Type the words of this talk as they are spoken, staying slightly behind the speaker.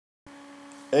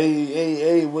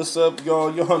Hey, what's up,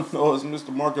 y'all? Y'all know it's Mr.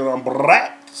 Market. I'm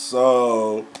back.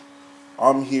 So,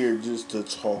 I'm here just to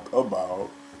talk about.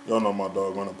 Y'all know my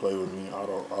dog want to play with me. I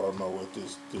don't know what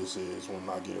this is when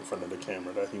I get in front of the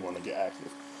camera that he want to get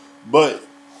active. But,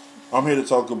 I'm here to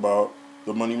talk about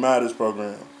the Money Matters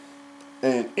program.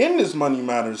 And in this Money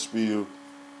Matters spiel,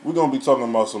 we're going to be talking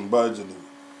about some budgeting.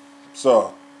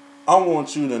 So, I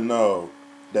want you to know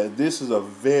that this is a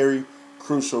very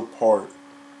crucial part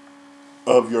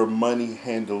of your money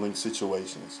handling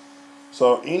situations.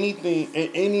 So any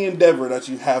endeavor that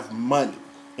you have money,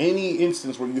 any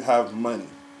instance where you have money,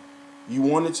 you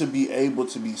want it to be able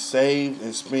to be saved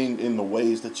and spent in the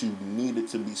ways that you need it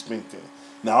to be spent in.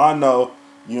 Now I know,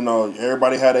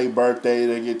 everybody had a birthday,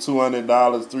 they get $200,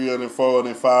 $300,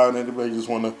 $400, $500, everybody just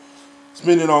want to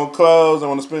spend it on clothes, they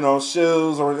want to spend it on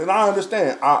shoes, and I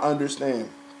understand.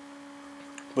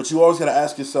 But you always got to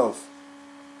ask yourself,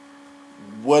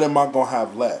 what am I going to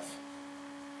have left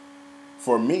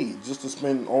for me, just to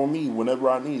spend on me whenever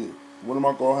I need it? What am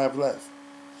I going to have left?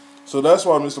 So that's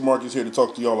why Mr. Mark is here to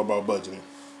talk to y'all about budgeting.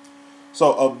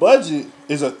 So a budget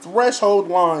is a threshold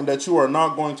line that you are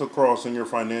not going to cross in your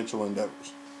financial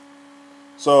endeavors.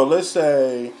 So let's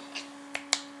say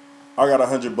I got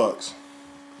 $100,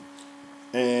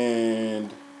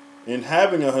 and in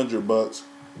having $100,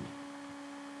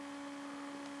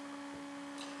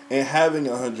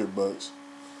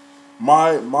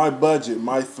 my budget,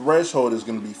 my threshold is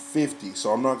going to be 50.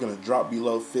 So I'm not going to drop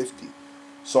below 50.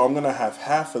 So I'm going to have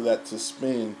half of that to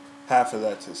spend, half of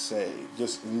that to save,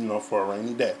 just, for a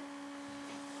rainy day.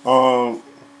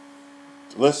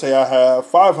 Let's say I have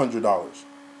 $500.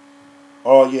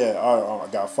 Oh yeah, I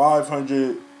got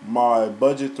 500. My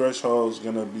budget threshold is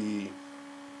going to be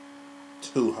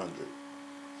 200.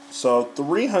 So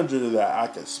 300 of that I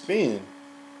could spend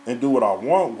and do what I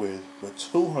want with, but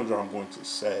 200 I'm going to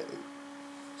save.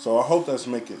 So I hope that's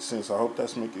making sense.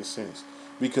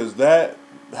 Because that,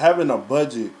 having a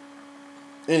budget,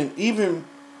 and even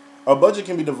a budget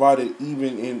can be divided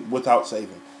even in without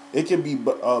saving. It can be,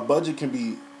 a budget can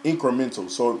be incremental,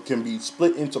 so it can be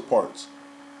split into parts.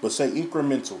 But say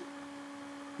incremental.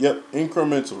 Yep,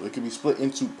 incremental. It can be split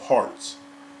into parts.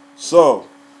 So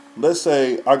let's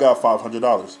say I got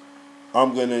 $500.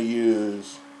 I'm gonna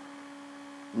use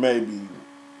maybe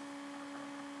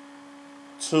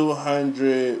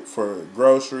 200 for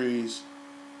groceries,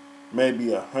 maybe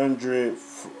 200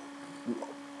 for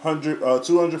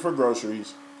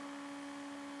groceries,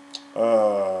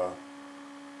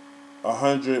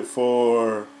 100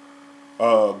 for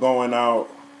going out.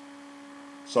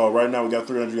 So right now we got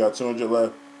 300, got 200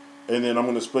 left, and then I'm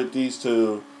gonna split these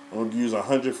two. I'm gonna use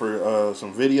 100 for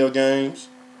some video games,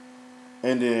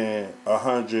 and then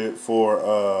 100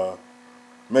 for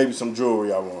maybe some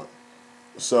jewelry I want.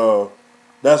 So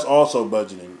that's also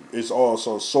budgeting. It's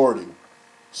also sorting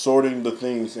the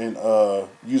things and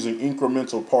using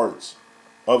incremental parts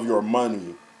of your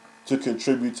money to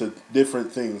contribute to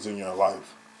different things in your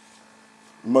life.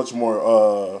 Much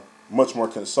more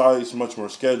concise, much more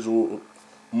scheduled,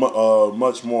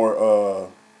 much more.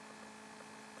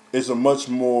 It's a much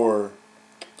more.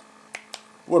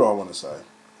 What do I want to say?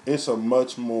 It's a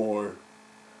much more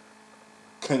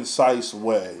concise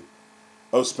way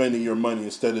of spending your money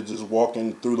instead of just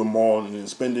walking through the mall and then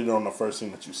spending it on the first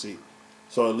thing that you see.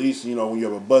 So at least, when you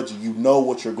have a budget, you know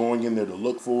what you're going in there to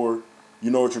look for, you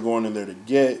know what you're going in there to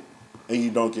get, and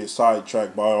you don't get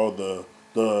sidetracked by all the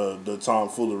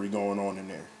tomfoolery going on in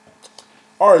there.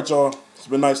 All right, y'all. It's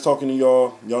been nice talking to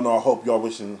y'all. Y'all know I hope y'all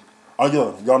wishing.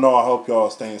 Y'all know I hope y'all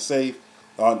staying safe.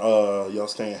 Y'all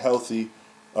staying healthy.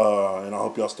 And I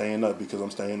hope y'all staying up because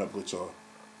I'm staying up with y'all.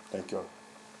 Thank y'all.